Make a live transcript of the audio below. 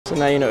So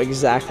now you know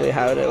exactly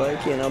how to,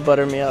 like, you know,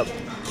 butter me up.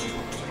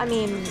 I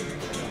mean,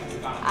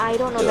 I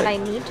don't know that I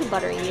need to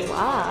butter you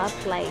up.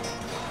 Like,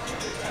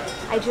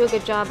 I do a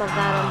good job of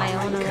that on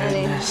my own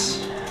already.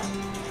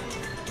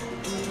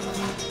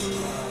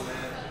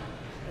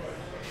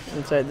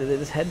 Inside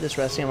this head that's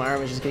resting on my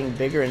arm is just getting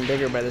bigger and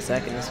bigger by the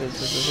second. So it's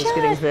just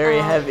getting very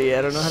heavy.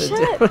 I don't know how to do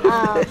it.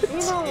 You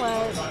know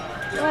what?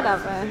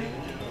 Whatever.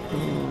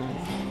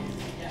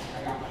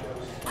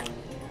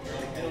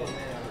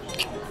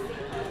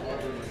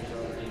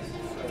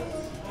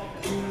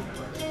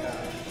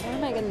 What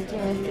am I gonna do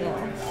with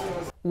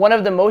you? One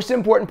of the most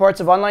important parts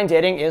of online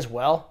dating is,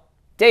 well,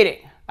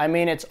 dating. I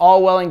mean, it's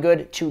all well and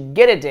good to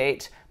get a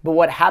date, but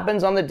what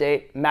happens on the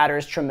date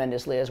matters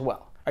tremendously as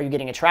well. Are you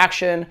getting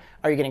attraction?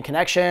 Are you getting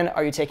connection?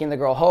 Are you taking the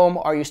girl home?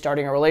 Are you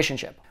starting a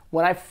relationship?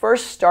 When I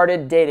first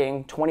started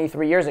dating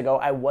 23 years ago,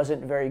 I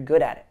wasn't very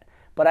good at it.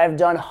 But I've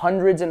done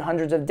hundreds and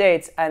hundreds of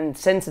dates, and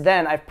since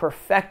then I've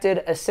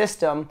perfected a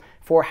system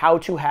for how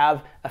to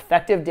have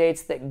effective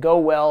dates that go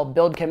well,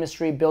 build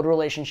chemistry, build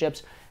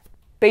relationships,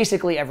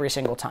 basically every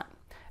single time.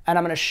 And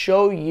I'm gonna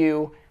show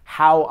you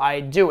how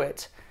I do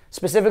it,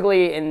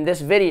 specifically in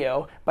this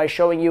video by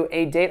showing you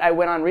a date I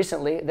went on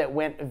recently that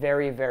went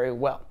very, very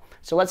well.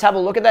 So let's have a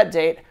look at that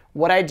date,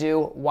 what I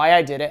do, why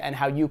I did it, and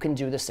how you can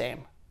do the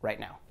same right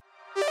now.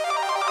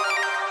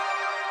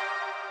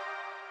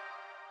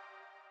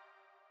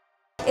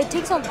 It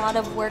takes a lot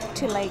of work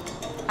to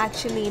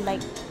actually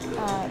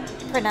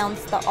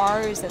pronounce the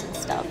R's and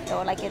stuff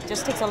though. Like, it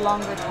just takes a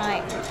longer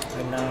time.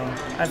 I know.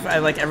 I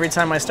like every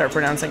time I start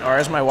pronouncing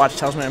R's, my watch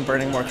tells me I'm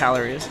burning more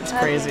calories. It's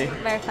crazy.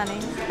 Very funny.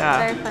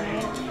 Yeah. Very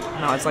funny.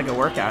 No, it's like a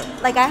workout.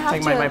 Like, I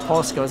have my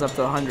pulse goes up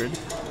to 100.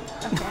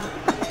 Okay.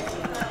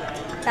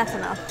 That's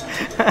enough.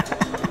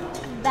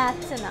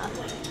 That's enough.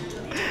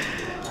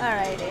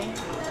 Alrighty.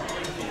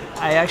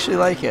 I actually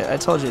like it. I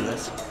told you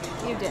this.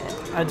 You did.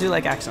 I do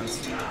like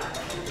accents. Yeah.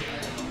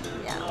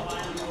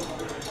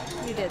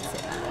 You did say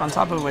that. On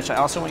top of which, I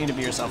also want you to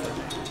be yourself with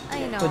me.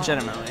 I know.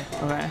 Legitimately.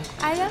 Okay?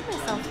 I am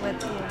myself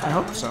with you. I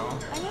hope so.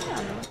 I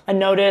am. I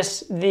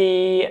notice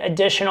the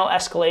additional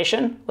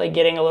escalation, like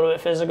getting a little bit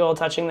physical,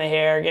 touching the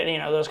hair, getting, you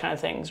know, those kind of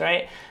things,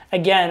 right?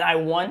 Again, I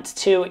want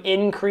to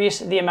increase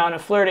the amount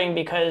of flirting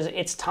because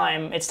it's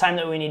time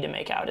that we need to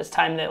make out. It's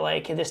time that,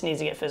 like, this needs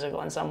to get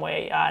physical in some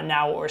way,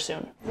 now or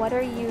soon. What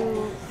are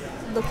you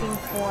looking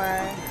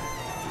for,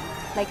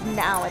 like,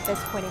 now at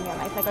this point in your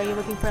life? Like, are you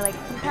looking for, like,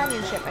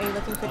 companionship? Are you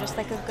looking for just,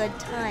 like, a good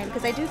time?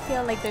 Because I do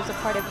feel like there's a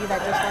part of you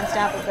that just wants to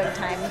have a good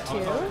time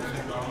too.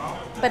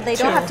 But they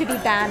don't have to be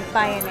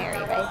binary,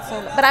 right?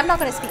 So, but I'm not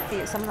going to speak for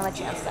you, so I'm going to let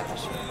you answer that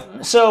question.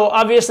 So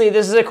obviously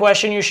this is a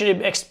question you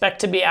should expect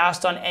to be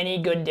asked on any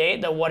good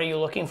date, the what are you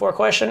looking for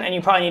question, and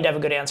you probably need to have a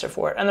good answer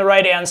for it. And the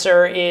right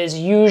answer is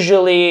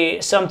usually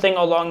something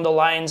along the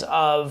lines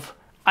of,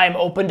 I'm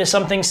open to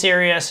something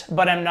serious,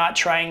 but I'm not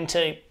trying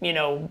to, you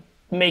know,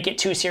 make it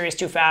too serious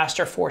too fast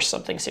or force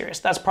something serious.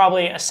 That's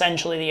probably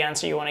essentially the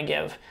answer you want to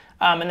give.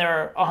 And there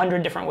are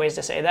 100 different ways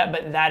to say that,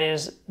 but that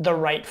is the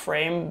right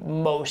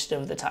frame most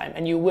of the time.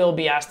 And you will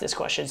be asked this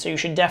question, so you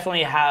should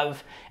definitely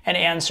have an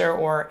answer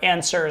or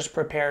answers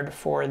prepared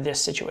for this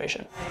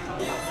situation.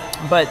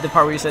 But the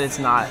part where you said it's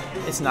not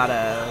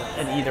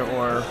an either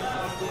or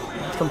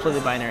completely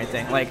binary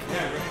thing. Like,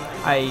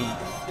 I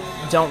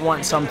don't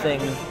want something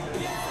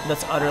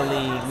that's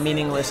utterly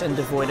meaningless and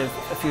devoid of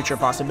a future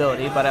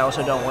possibility, but I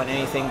also don't want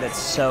anything that's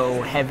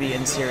so heavy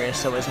and serious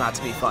so as not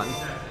to be fun.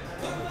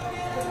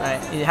 Right?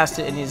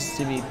 It needs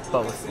to be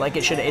both. Like,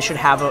 it should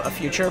have a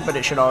future, but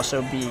it should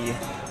also be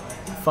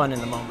fun in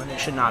the moment. It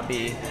should not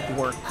be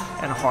work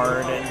and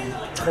hard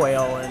and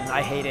toil and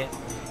I hate it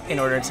in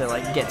order to,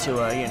 like, get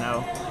to a, you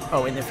know,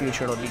 oh, in the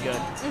future it'll be good.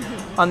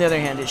 Mm-hmm. On the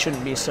other hand, it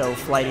shouldn't be so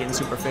flighty and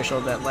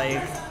superficial that,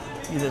 like,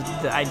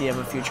 the idea of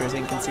a future is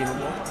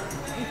inconceivable.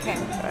 Okay.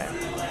 Right?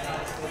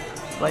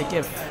 Like,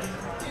 yeah.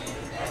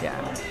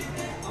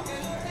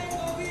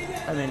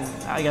 I mean,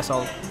 I guess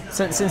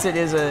since it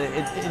is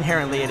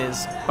inherently it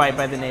is by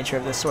the nature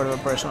of this sort of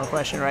a personal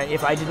question, right?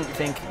 If I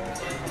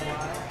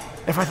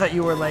thought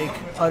you were, like,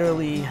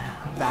 utterly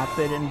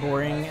vapid and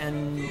boring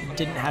and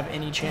didn't have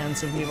any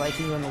chance of me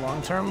liking you in the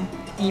long term,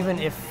 even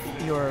if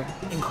you're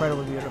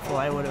incredibly beautiful,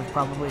 I would have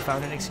probably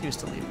found an excuse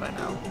to leave by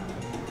now.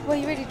 Well,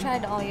 you already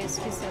tried all your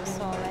excuses,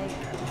 so, like...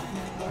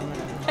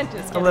 I'm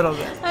just kidding. A little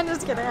bit. I'm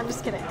just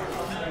kidding.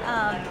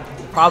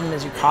 The problem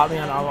is you caught me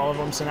on all of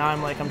them, so now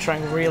I'm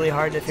trying really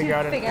hard to figure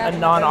out a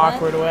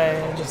non-awkward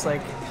way. I'm just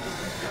like,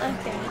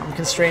 okay. I'm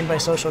constrained by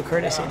social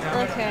courtesy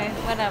now. Okay,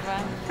 whatever.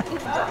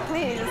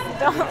 Please,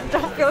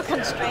 don't feel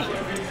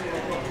constrained.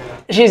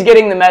 She's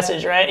getting the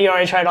message, right? You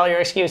already tried all your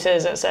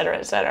excuses, et cetera,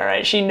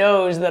 right? She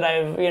knows that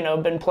I've, you know,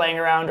 been playing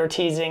around or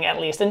teasing at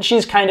least. And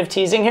she's kind of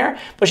teasing here,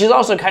 but she's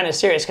also kind of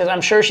serious because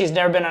I'm sure she's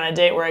never been on a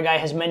date where a guy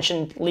has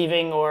mentioned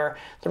leaving or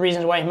the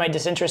reasons why he might be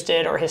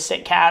disinterested or his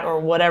sick cat or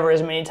whatever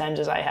as many times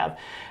as I have.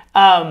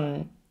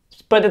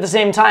 But at the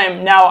same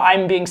time, now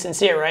I'm being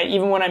sincere, right?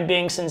 Even when I'm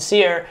being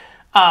sincere,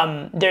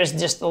 there's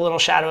just a little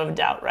shadow of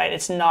doubt, right?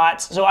 It's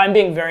not, so I'm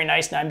being very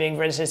nice and I'm being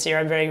very sincere,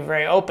 I'm very,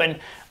 very open,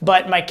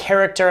 but my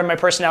character and my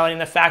personality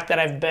and the fact that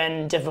I've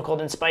been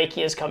difficult and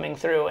spiky is coming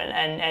through,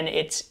 and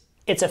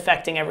it's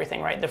affecting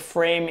everything, right? The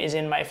frame is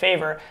in my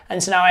favor.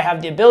 And so now I have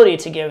the ability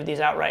to give these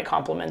outright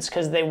compliments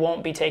because they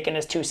won't be taken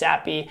as too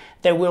sappy.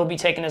 They will be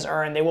taken as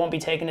earned. They won't be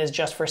taken as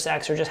just for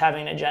sex or just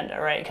having an agenda,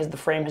 right? Because the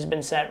frame has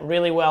been set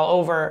really well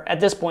over, at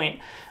this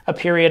point, a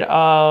period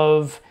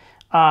of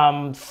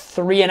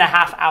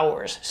 3.5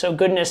 hours. So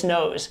goodness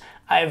knows,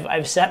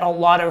 I've set a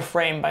lot of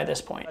frame by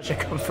this point. Such a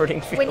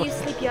comforting feeling. When you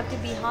sleep, you have to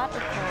be hot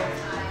or cold?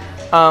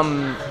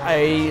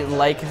 I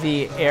like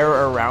the air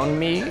around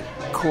me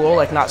cool,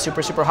 like not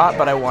super hot,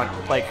 but I want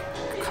like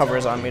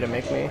covers on me to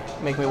make me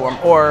warm.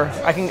 Or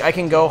I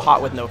can go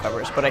hot with no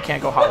covers, but I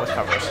can't go hot with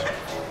covers.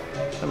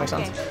 Does that make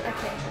sense?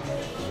 Okay.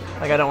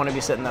 Like I don't want to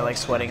be sitting there like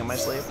sweating in my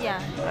sleep.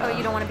 Yeah. Oh,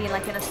 you don't want to be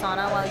like in a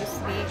sauna while you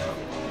sleep.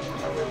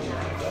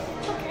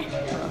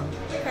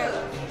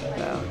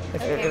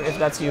 Okay. If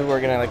that's you,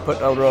 we're gonna like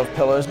put a row of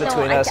pillows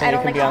between us, and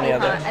you can be on the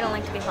other. I don't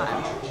like to be hot.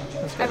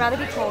 I'd rather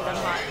be cold than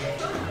hot.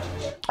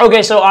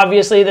 Okay, so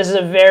obviously this is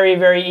a very,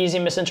 very easy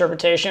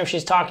misinterpretation. If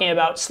she's talking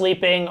about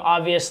sleeping,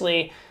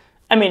 obviously,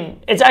 I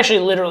mean, it's actually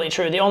literally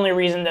true. The only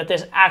reason that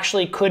this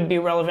actually could be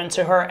relevant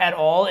to her at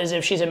all is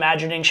if she's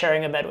imagining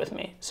sharing a bed with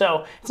me.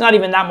 So it's not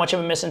even that much of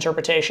a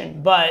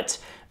misinterpretation, but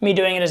me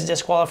doing it as a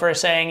disqualifier,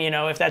 saying, you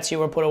know, if that's you,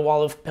 we'll put a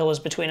wall of pillows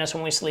between us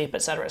when we sleep,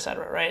 et cetera,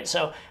 right?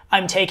 So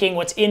I'm taking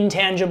what's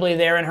intangibly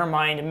there in her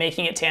mind and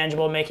making it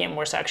tangible, making it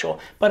more sexual,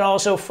 but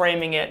also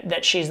framing it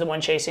that she's the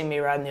one chasing me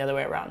rather than the other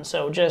way around.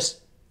 So just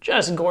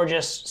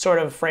gorgeous sort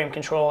of frame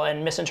control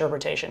and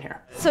misinterpretation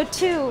here. So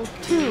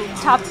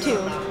top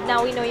two.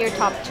 Now we know your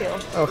top two.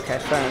 Okay,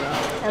 fair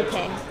enough.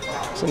 Okay.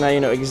 So now you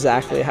know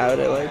exactly how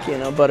to like, you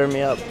know, butter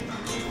me up.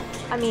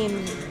 I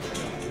mean,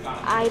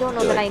 I don't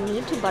know that I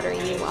need to butter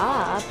you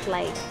up.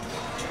 Like,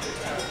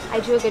 I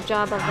do a good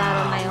job of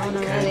that on my own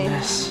already.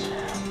 Goodness.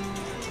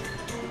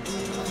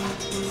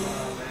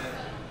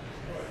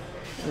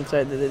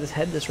 Inside this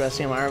head that's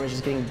resting on my arm is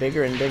just getting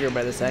bigger and bigger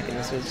by the second.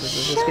 It's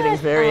just getting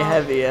very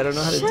heavy. I don't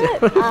know how to do it.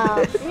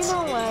 You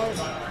know what?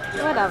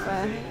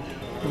 Whatever.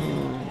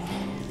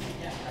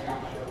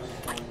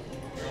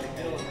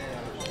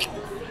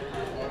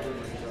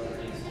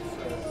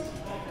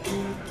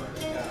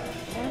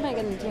 What am I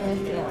gonna do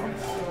with you?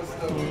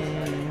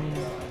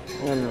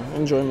 I don't know.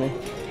 Enjoy me.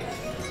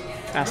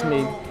 Ask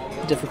me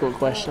difficult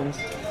questions.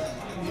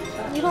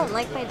 You don't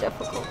like my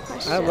difficult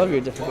questions. I love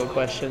your difficult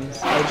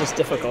questions. They're just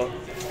difficult,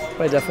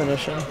 by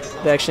definition.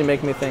 They actually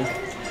make me think.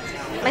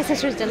 My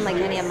sisters didn't like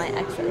any of my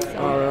exes. So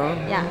Oh,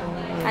 really? yeah,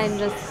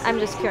 I'm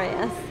just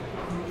curious.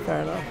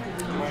 Fair enough.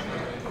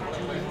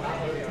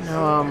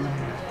 No,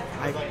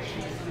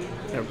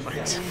 never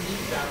mind.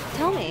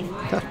 Tell me.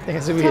 I think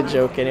it's gonna be a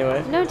joke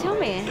anyway. No, tell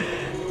me.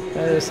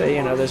 I just say,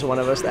 you know, there's one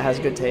of us that has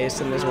good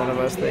taste, and there's one of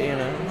us that, you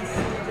know.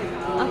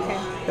 Okay.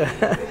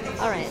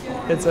 All right.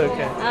 It's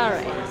okay. All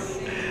right.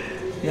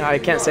 No, I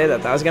can't say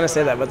that. I was gonna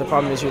say that, but the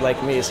problem is you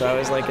like me, so I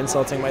was like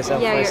insulting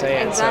myself Yeah, when I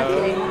say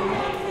exactly. it. So.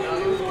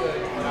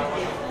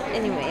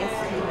 Anyways.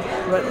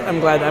 But I'm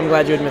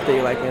glad you admit that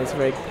you like me.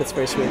 That's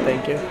very sweet.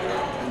 Thank you.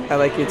 I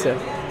like you too.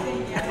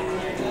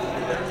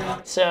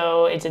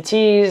 So it's a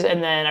tease,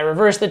 and then I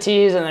reverse the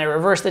tease, and then I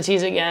reverse the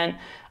tease again.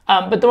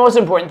 But the most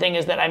important thing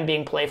is that I'm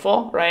being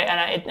playful, right?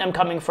 And I'm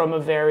coming from a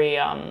very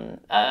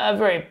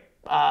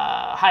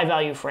high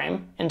value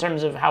frame in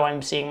terms of how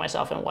I'm seeing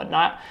myself and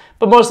whatnot.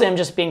 But mostly I'm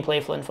just being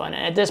playful and fun.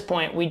 And at this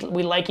point, we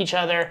like each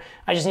other.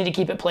 I just need to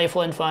keep it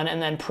playful and fun. And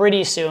then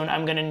pretty soon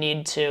I'm going to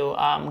need to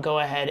go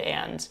ahead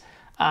and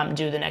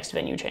do the next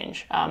venue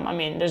change. I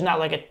mean, there's not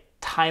like a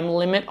time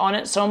limit on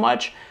it so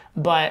much,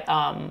 but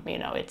you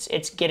know,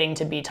 it's getting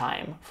to be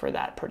time for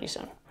that pretty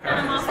soon.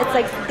 It's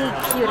like the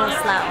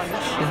cutest lounge.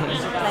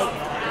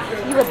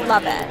 Like, you would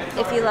love it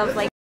if you love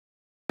like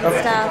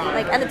stuff.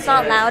 Like, and it's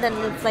not loud, and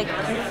it's like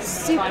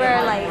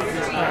super like.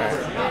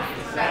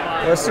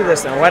 Let's do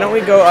this then. Why don't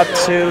we go up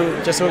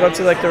to we'll go up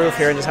to like the roof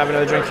here and just have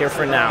another drink here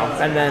for now,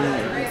 and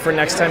then for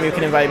next time you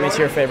can invite me to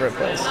your favorite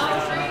place.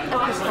 Okay,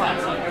 cool.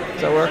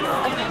 Does that work?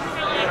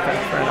 Okay,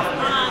 fair enough.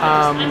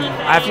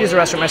 I have to use the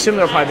restroom. I assume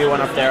there'll probably be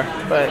one up there,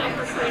 but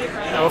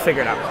we'll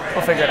figure it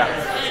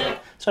out.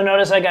 So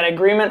notice I got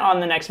agreement on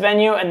the next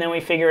venue, and then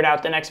we figured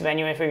out the next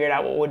venue and figured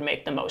out what would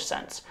make the most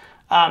sense.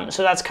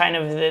 So that's kind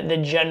of the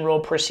general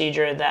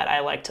procedure that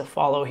I like to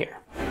follow here.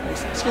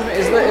 Excuse me,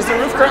 is the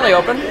roof currently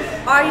open?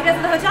 Are you guys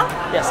in the hotel?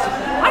 Yes.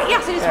 Yeah,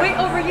 so just wait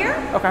over here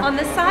on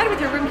this side with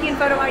your room key and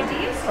photo IDs.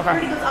 Okay.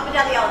 Everybody goes up and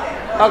down the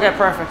elevator. Okay,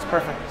 perfect.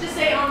 Just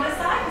stay on this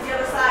side because the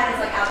other side is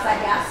like outside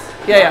guests.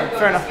 Yeah,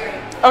 fair enough.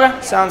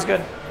 Okay, sounds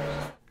good.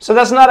 So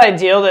that's not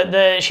ideal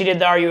that she did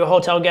the "Are you a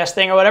hotel guest"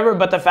 thing or whatever,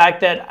 but the fact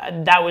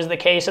that that was the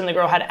case and the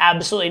girl had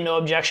absolutely no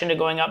objection to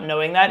going up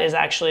knowing that is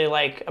actually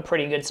like a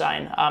pretty good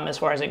sign as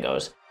far as it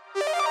goes.